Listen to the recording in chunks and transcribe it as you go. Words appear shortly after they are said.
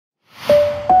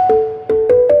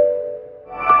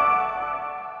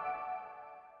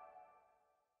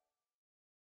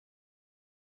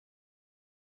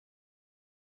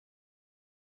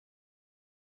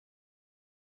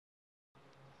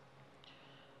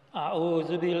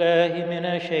أعوذ بالله من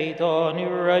الشيطان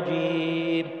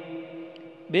الرجيم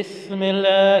بسم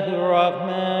الله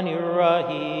الرحمن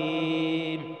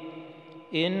الرحيم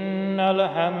إن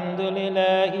الحمد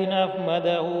لله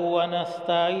نحمده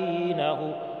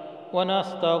ونستعينه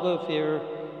ونستغفره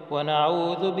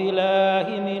ونعوذ بالله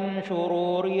من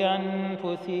شرور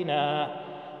أنفسنا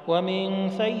ومن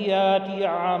سيئات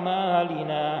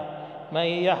أعمالنا من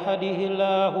يهده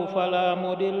الله فلا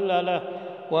مضل له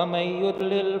ومن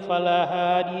يضلل فلا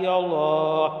هادي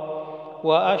له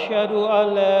وأشهد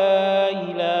أن لا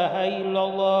إله إلا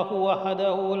الله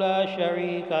وحده لا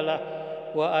شريك له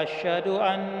وأشهد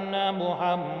أن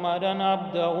محمدًا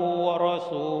عبده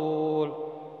ورسوله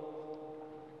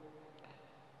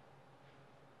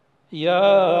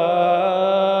يا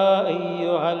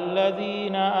أيها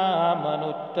الذين آمنوا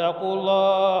اتقوا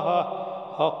الله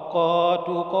حق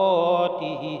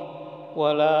تقاته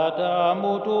ولا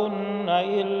تموتن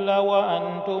إلا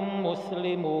وأنتم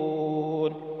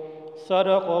مسلمون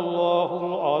صدق الله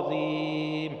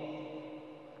العظيم.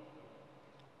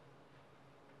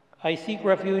 I seek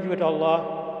refuge with Allah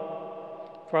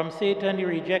from Satan the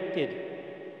rejected.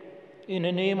 In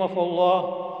the name of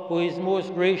Allah, who is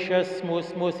most gracious,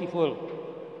 most merciful.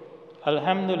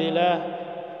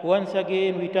 Alhamdulillah, once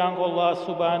again we thank Allah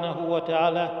subhanahu wa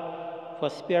ta'ala for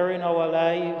sparing our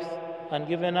lives and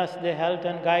giving us the health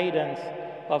and guidance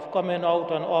of coming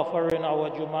out and offering our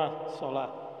Jumu'ah Salah.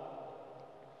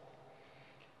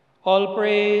 All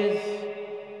praise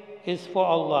is for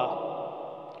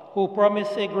Allah, who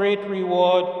promised a great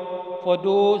reward for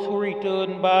those who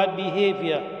return bad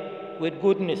behavior with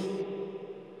goodness.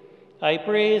 I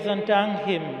praise and thank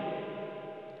Him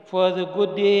for the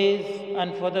good days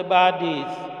and for the bad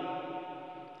days.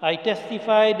 I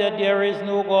testify that there is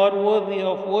no God worthy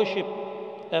of worship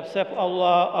except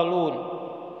Allah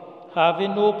alone,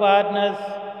 having no partners,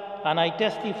 and I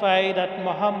testify that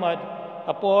Muhammad,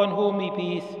 upon whom be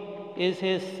peace, is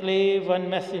His slave and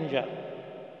messenger.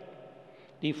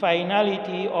 The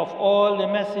finality of all the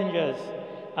messengers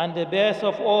and the best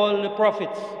of all the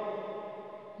prophets.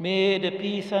 May the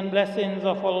peace and blessings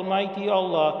of Almighty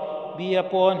Allah be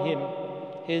upon him,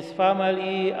 his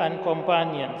family and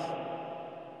companions.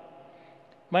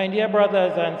 My dear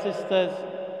brothers and sisters,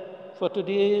 for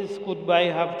today's khutbah I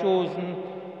have chosen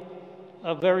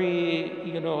a very,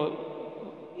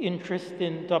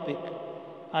 interesting topic,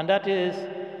 and that is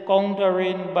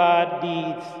countering bad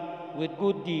deeds with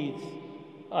good deeds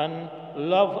and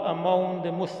love among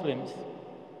the Muslims.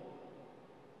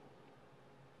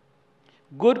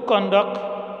 Good conduct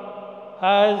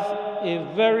has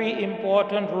a very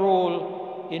important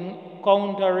role in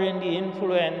countering the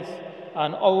influence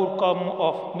and outcome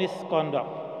of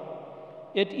misconduct.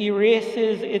 It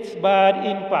erases its bad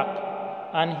impact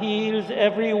and heals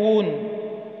every wound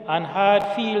and hard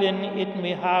feeling it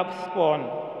may have spawned.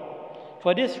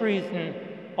 For this reason,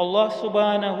 Allah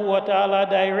subhanahu wa ta'ala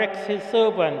directs His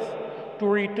servants to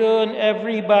return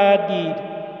every bad deed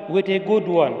with a good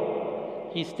one.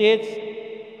 He states,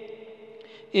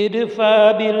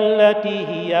 idfa billati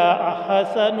hiya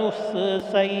ahsanu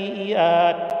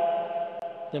sayyi'at,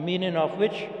 the meaning of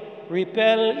which,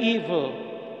 repel evil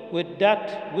with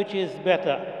that which is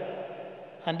better.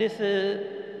 And this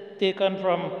is taken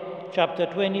from chapter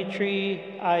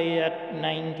 23, ayat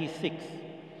 96.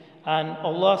 And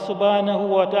Allah subhanahu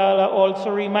wa ta'ala also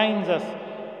reminds us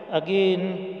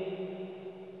again,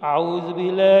 أعوذ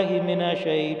بالله من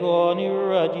الشيطان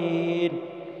الرجيم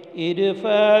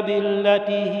ادفع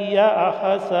بالتي هي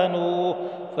أحسن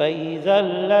فإذا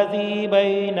الذي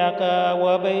بينك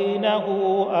وبينه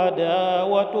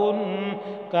عداوة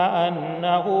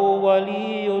كأنه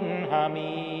ولي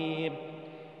حميم.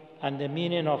 And the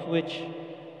meaning of which,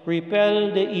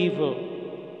 repel the evil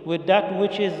with that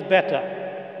which is better.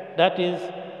 That is,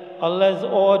 Allah's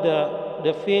order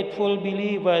the faithful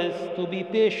believers to be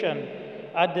patient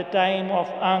at the time of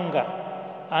anger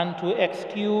and to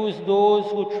excuse those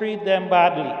who treat them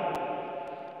badly.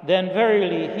 Then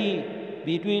verily He,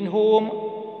 between whom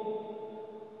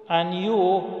and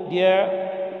you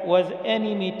there was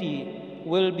enmity,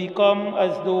 will become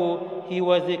as though he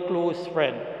was a close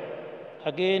friend.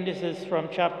 Again, this is from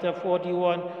chapter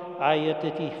 41, ayah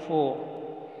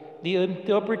 34. The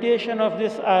interpretation of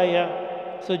this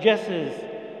ayah suggests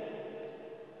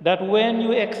that when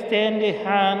you extend a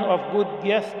hand of good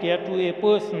gesture to a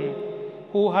person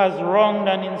who has wronged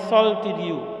and insulted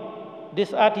you,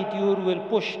 this attitude will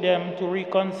push them to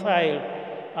reconcile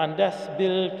and thus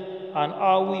build an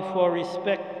awe for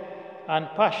respect and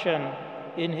passion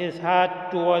in his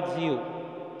heart towards you.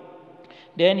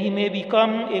 Then he may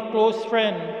become a close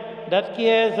friend that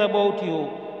cares about you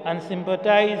and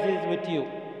sympathizes with you.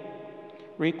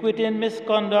 Requiting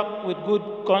misconduct with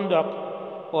good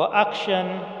conduct or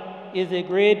action is a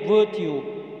great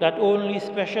virtue that only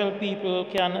special people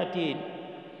can attain.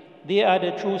 They are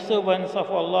the true servants of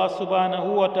Allah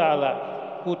subhanahu wa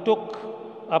ta'ala who took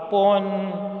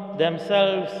upon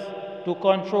themselves to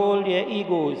control their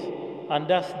egos and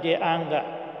thus their anger.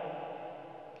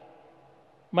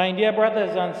 My dear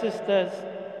brothers and sisters,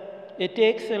 it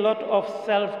takes a lot of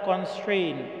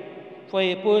self-constraint for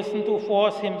a person to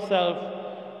force himself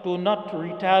to not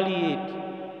retaliate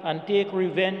and take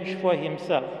revenge for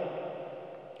himself.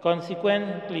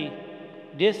 Consequently,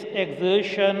 this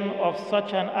exertion of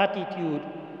such an attitude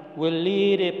will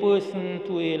lead a person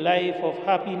to a life of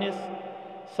happiness,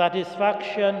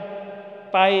 satisfaction,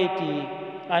 piety,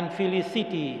 and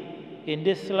felicity in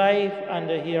this life and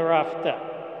the hereafter.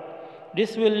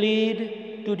 This will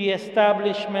lead to the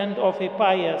establishment of a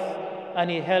pious and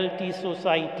a healthy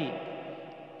society.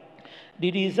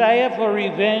 The desire for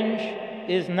revenge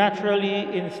is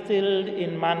naturally instilled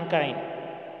in mankind.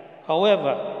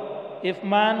 However, if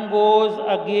man goes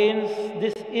against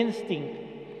this instinct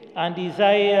and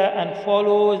desire and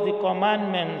follows the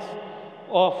commandments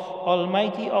of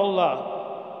Almighty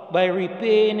Allah by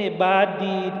repaying a bad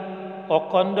deed or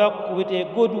conduct with a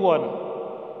good one,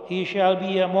 he shall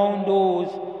be among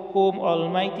those whom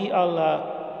Almighty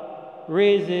Allah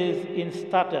raises in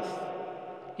status.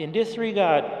 In this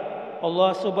regard,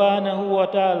 Allah subhanahu wa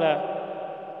ta'ala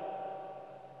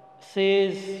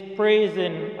says,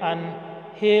 praising and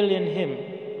hailing him,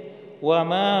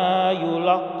 وَمَا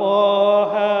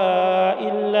يُلَقَّاهَا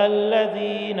إِلَّا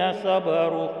الَّذِينَ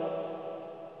صَبَرُوا.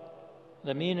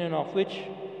 The meaning of which,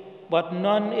 but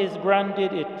none is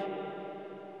granted it,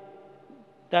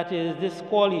 that is this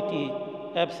quality,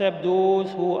 except those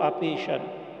who are patient.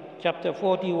 Chapter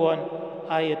 41,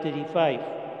 ayah 35.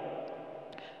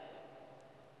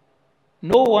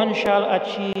 No one shall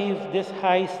achieve this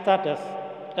high status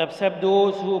except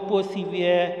those who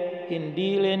persevere in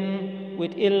dealing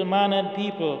with ill-mannered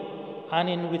people and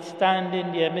in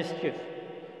withstanding their mischief.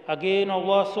 Again,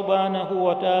 Allah subhanahu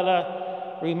wa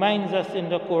ta'ala reminds us in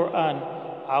the Quran,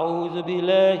 أعوذ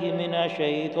بالله من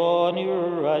الشيطان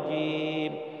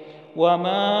الرجيم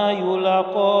وما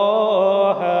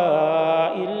يلقاها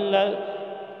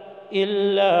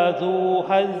إلا ذو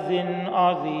حظ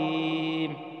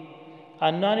عظيم.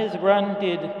 And none is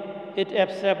granted it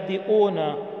except the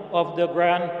owner of the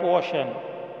grand portion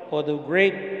or the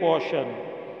great portion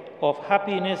of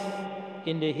happiness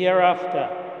in the hereafter,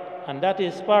 and that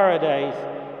is paradise,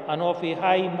 and of a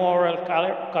high moral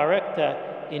character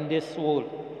in this world.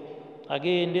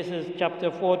 Again, this is chapter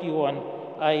 41,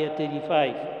 ayah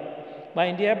 35.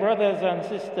 My dear brothers and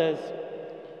sisters,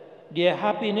 their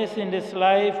happiness in this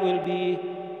life will be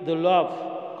the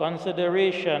love,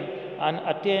 consideration, and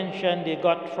attention they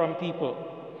got from people.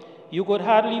 You could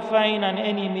hardly find an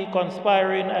enemy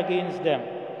conspiring against them.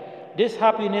 This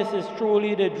happiness is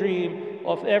truly the dream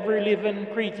of every living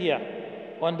creature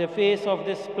on the face of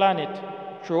this planet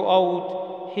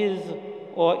throughout his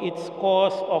or its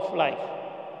course of life.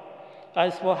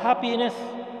 As for happiness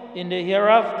in the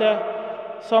hereafter,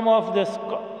 some of the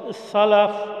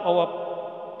Salaf, our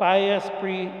pious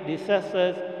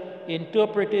predecessors,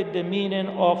 interpreted the meaning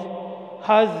of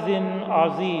Hazin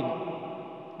Azim,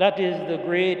 that is the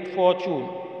great fortune,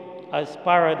 as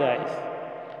paradise.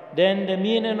 Then the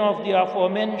meaning of the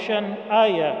aforementioned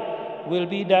ayah will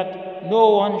be that no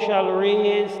one shall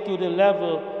raise to the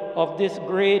level of this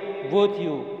great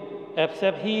virtue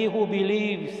except he who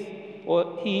believes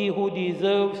or he who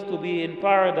deserves to be in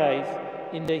paradise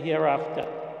in the hereafter.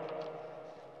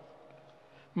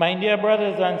 My dear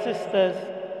brothers and sisters,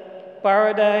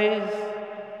 paradise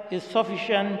is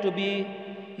sufficient to be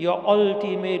your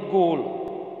ultimate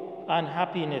goal and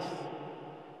happiness.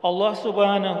 Allah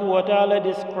subhanahu wa ta'ala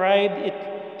described it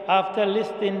after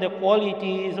listing the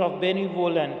qualities of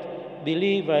benevolent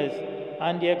believers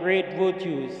and their great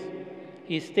virtues.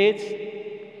 He states,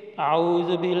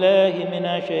 أعوذ بالله من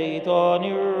الشيطان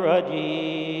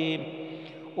الرجيم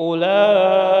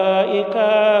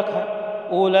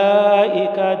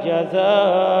أولئك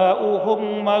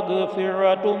جزاؤهم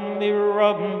مغفرة من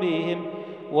ربهم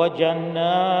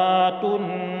وجنات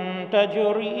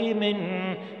تجري من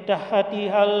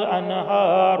تحتها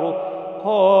الأنهار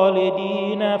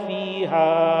خالدين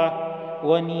فيها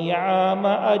ونعم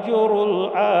أجر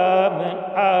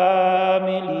العاملين.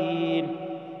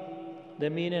 The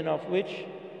meaning of which,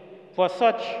 for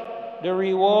such the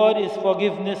reward is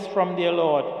forgiveness from their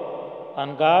Lord,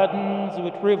 and gardens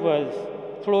with rivers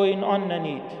flowing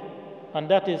underneath, and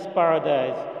that is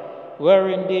paradise,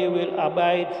 wherein they will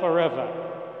abide forever.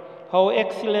 How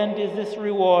excellent is this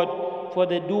reward for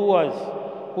the doers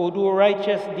who do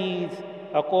righteous deeds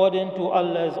according to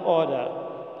Allah's order.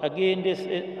 Again, this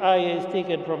ayah is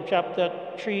taken from chapter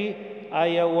 3,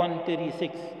 ayah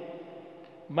 136.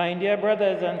 My dear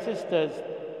brothers and sisters,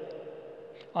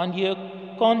 on the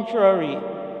contrary,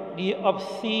 the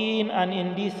obscene and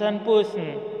indecent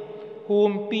person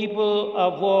whom people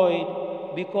avoid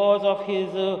because of his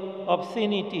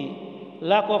obscenity,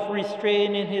 lack of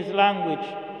restraint in his language,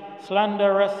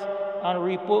 slanderous and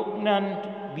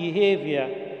repugnant behavior,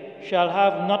 shall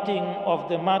have nothing of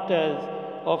the matters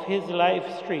of his life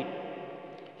straight.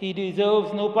 He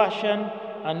deserves no passion,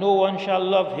 and no one shall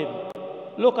love him.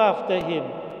 Look after him,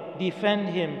 defend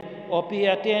him, or pay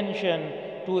attention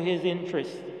to his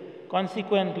interests.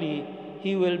 Consequently,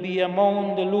 he will be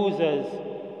among the losers,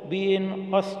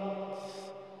 being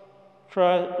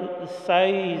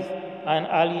ostracized and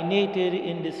alienated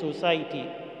in the society,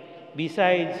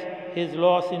 besides his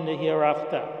loss in the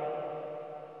hereafter.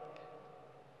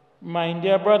 My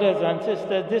dear brothers and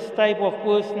sisters, this type of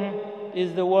person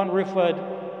is the one referred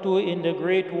to in the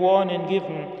great warning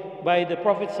given by the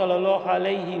Prophet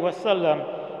ﷺ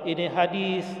in a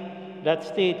hadith that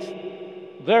states,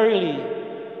 "Verily,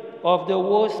 of the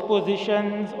worst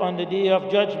positions on the day of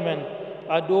judgment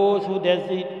are those who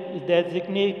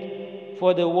designate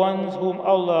for the ones whom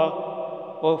Allah,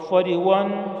 or for the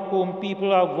one whom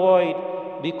people avoid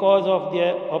because of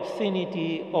their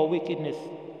obscenity or wickedness."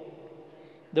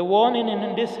 The warning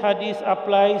in this hadith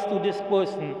applies to this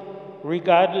person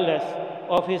regardless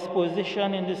of his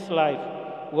position in this life,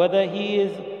 whether he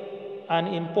is an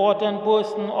important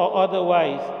person or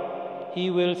otherwise. He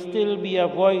will still be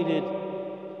avoided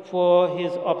for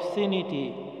his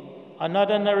obscenity.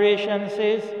 Another narration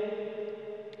says,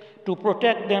 to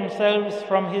protect themselves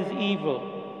from his evil.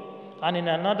 And in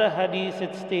another hadith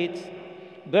it states,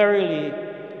 "Verily,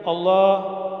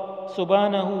 Allah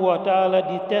subhanahu wa ta'ala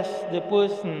detests the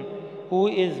person who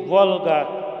is vulgar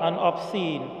and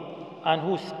obscene and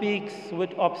who speaks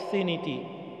with obscenity."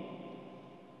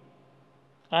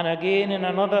 And again in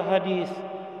another hadith,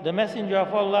 the Messenger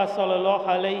of Allah sallallahu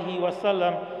alaihi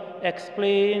wasallam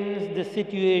explains the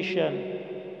situation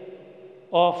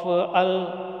of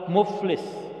al-muflis,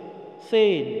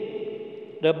 saying,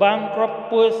 "The bankrupt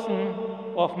person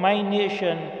of my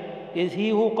nation is he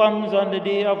who comes on the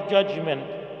day of judgment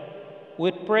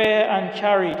with prayer and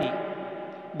charity,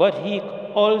 but he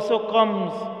also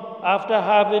comes after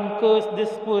having cursed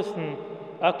this person,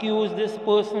 accused this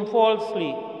person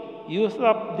falsely,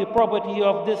 usurped the property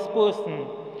of this person,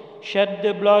 shed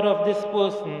the blood of this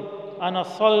person, and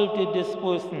assaulted this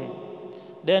person.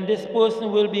 Then this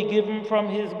person will be given from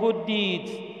his good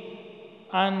deeds,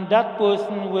 and that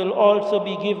person will also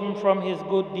be given from his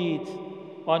good deeds,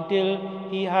 until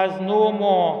he has no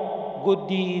more good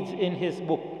deeds in his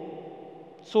book,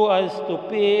 so as to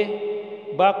pay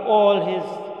back all his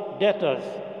debtors.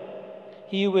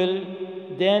 He will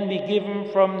then be given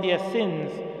from their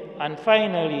sins, and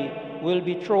finally will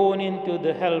be thrown into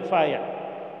the hellfire."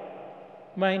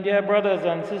 My dear brothers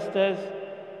and sisters,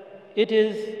 it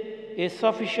is a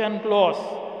sufficient loss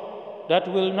that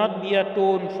will not be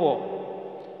atoned for.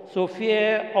 So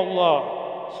fear Allah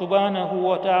subhanahu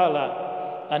wa ta'ala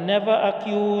and never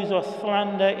accuse or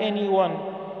slander anyone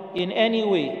in any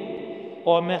way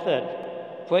or method,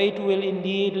 for it will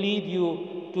indeed lead you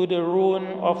to the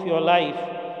ruin of your life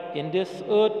in this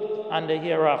earth and the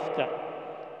hereafter.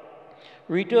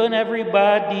 Return every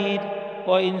bad deed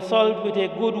or insult with a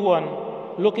good one,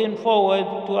 looking forward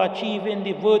to achieving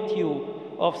the virtue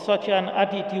of such an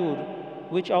attitude,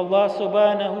 which Allah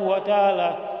subhanahu wa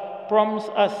ta'ala prompts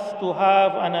us to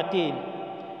have and attain.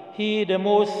 He, the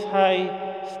Most High,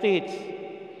 states,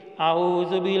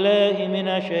 "A'udhu billahi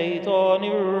minash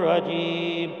shaitanir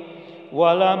rajim,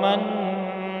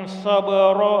 walaman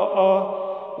sabara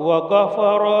wa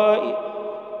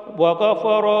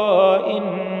ghafara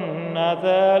inna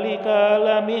dhalika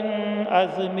lamin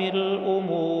azmil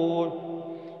umur."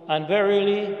 And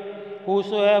verily,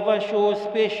 whosoever shows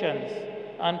patience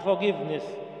and forgiveness,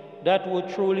 that would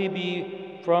truly be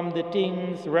from the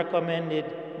things recommended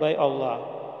by Allah.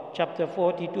 Chapter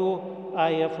 42,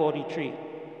 ayah 43.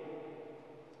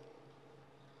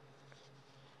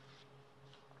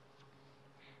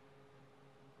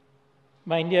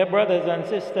 My dear brothers and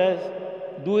sisters,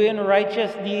 doing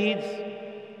righteous deeds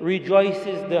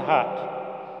rejoices the heart.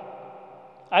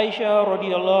 Aisha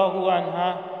radiallahu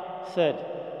anha said,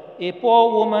 "A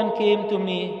poor woman came to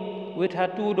me with her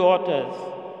 2 daughters,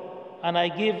 and I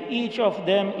gave each of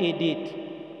them a date.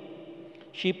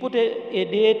 She put a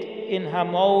date in her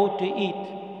mouth to eat,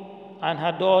 and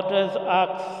her daughters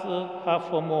asked her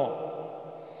for more.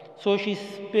 So she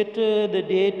spit the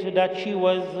date that she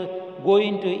was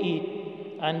going to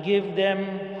eat and give them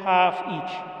half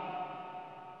each.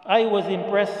 I was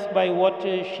impressed by what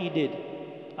she did,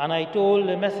 and I told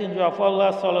the Messenger of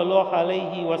Allah sallallahu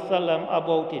alaihi wasallam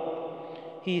about it.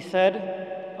 He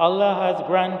said, Allah has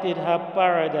granted her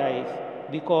paradise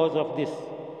because of this,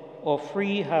 or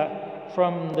free her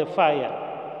from the fire.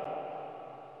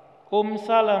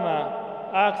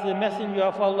 Salama asked the Messenger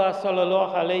of Allah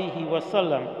sallallahu alaihi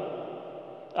wasallam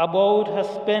about her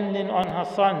spending on her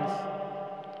sons.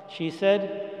 She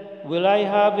said, will I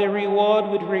have a reward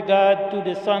with regard to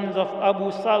the sons of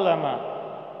Abu Salama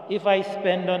if I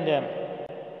spend on them,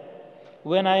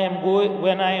 when I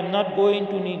am not going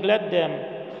to neglect them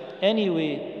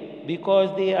anyway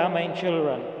because they are my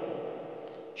children?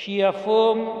 She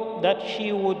affirmed that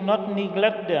she would not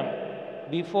neglect them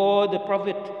before the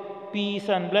Prophet, peace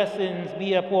and blessings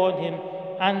be upon him,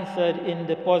 answered in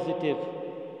the positive.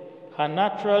 Her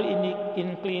natural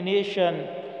inclination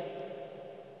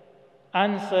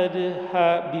answered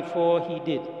her before he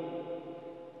did.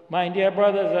 My dear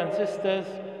brothers and sisters,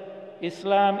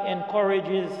 Islam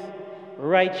encourages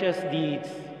righteous deeds,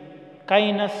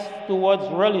 kindness towards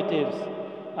relatives,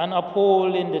 and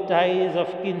upholding the ties of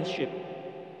kinship.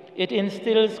 It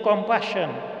instills compassion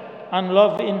and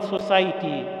love in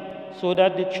society so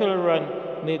that the children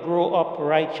may grow up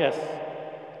righteous.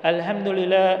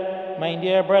 Alhamdulillah, my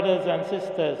dear brothers and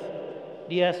sisters,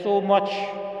 there is so much,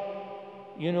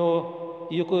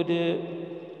 you could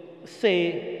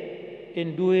say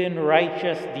in doing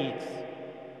righteous deeds.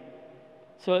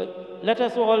 So let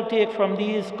us all take from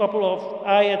these couple of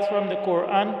ayats from the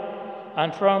Quran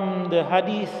and from the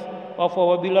hadith of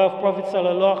our beloved Prophet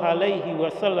sallallahu alaihi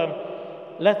wasallam.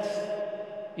 Let's,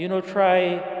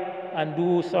 try and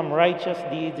do some righteous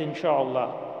deeds,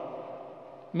 inshallah.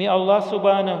 May Allah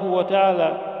subhanahu wa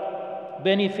ta'ala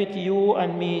benefit you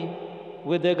and me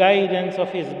with the guidance of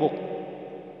His book.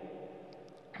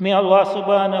 May Allah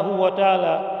subhanahu wa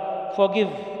ta'ala forgive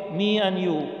me and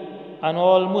you and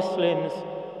all Muslims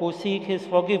who seek His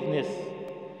forgiveness,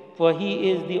 for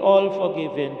He is the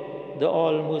all-forgiving, the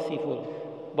all-merciful.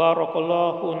 بارك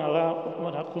الله لنا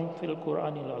ولكم في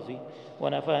القرآن العظيم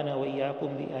ونفعنا وإياكم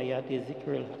بآيات الذكر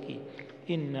الحكيم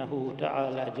إنه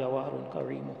تعالى جوار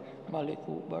كريم ملك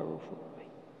بروف.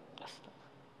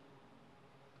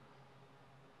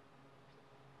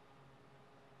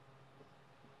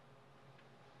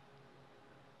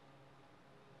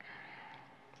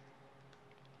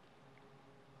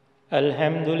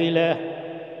 الحمد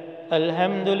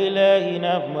لله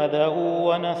نحمده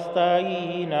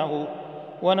ونستعينه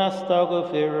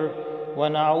ونستغفره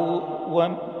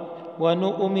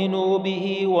ونؤمن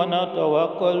به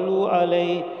ونتوكل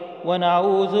عليه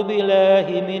ونعوذ بالله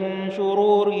من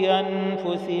شرور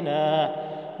أنفسنا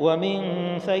ومن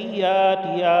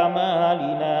سيئات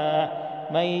أعمالنا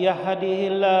من يهده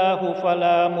الله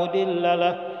فلا مضل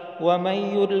له ومن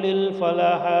يضلل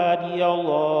فلا هادي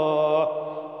له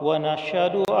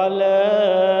ونشهد أن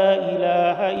لا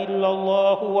إله إلا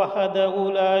الله وحده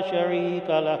لا شريك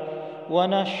له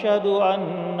ونشهد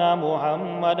أن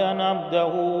محمدًا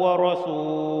عبده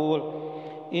ورسوله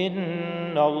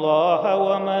إن الله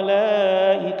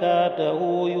وملائكته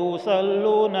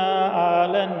يصلون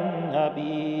على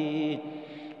النبي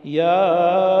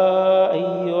يا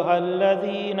أيها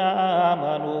الذين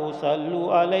آمنوا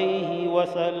صلوا عليه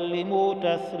وسلموا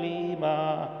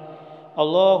تسليما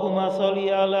اللهم صل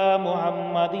على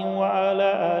محمد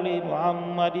وعلى آل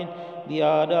محمد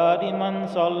بعدد من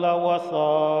صلى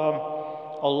وصام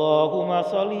اللهم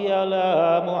صل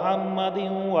على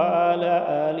محمد وعلى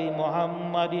آل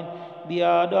محمد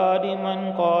بعدد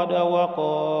من قاد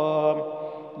وقام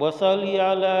وصل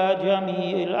على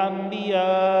جميع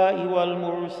الأنبياء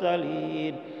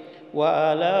والمرسلين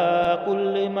وعلى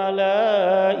كل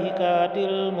ملائكة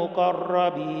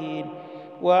المقربين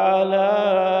وعلى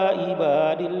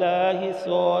عباد الله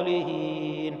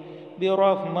الصالحين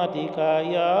برحمتك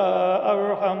يا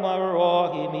أرحم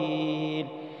الراحمين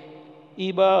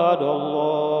عباد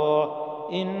الله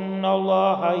إن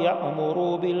الله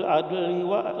يأمر بالعدل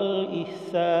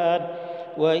والإحسان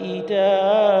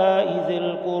وإيتاء ذي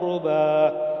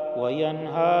القربى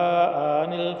وينهى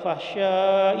عن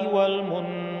الفحشاء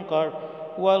والمنكر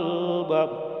والبغي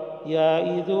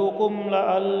يعظكم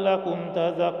لعلكم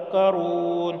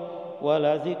تذكرون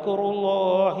ولذكر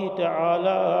الله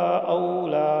تعالى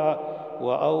أولى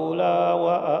وأولى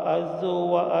وأعز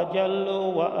وأجل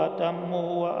وأتم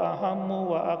وأهم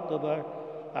وأكبر.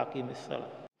 أقم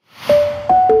الصلاة.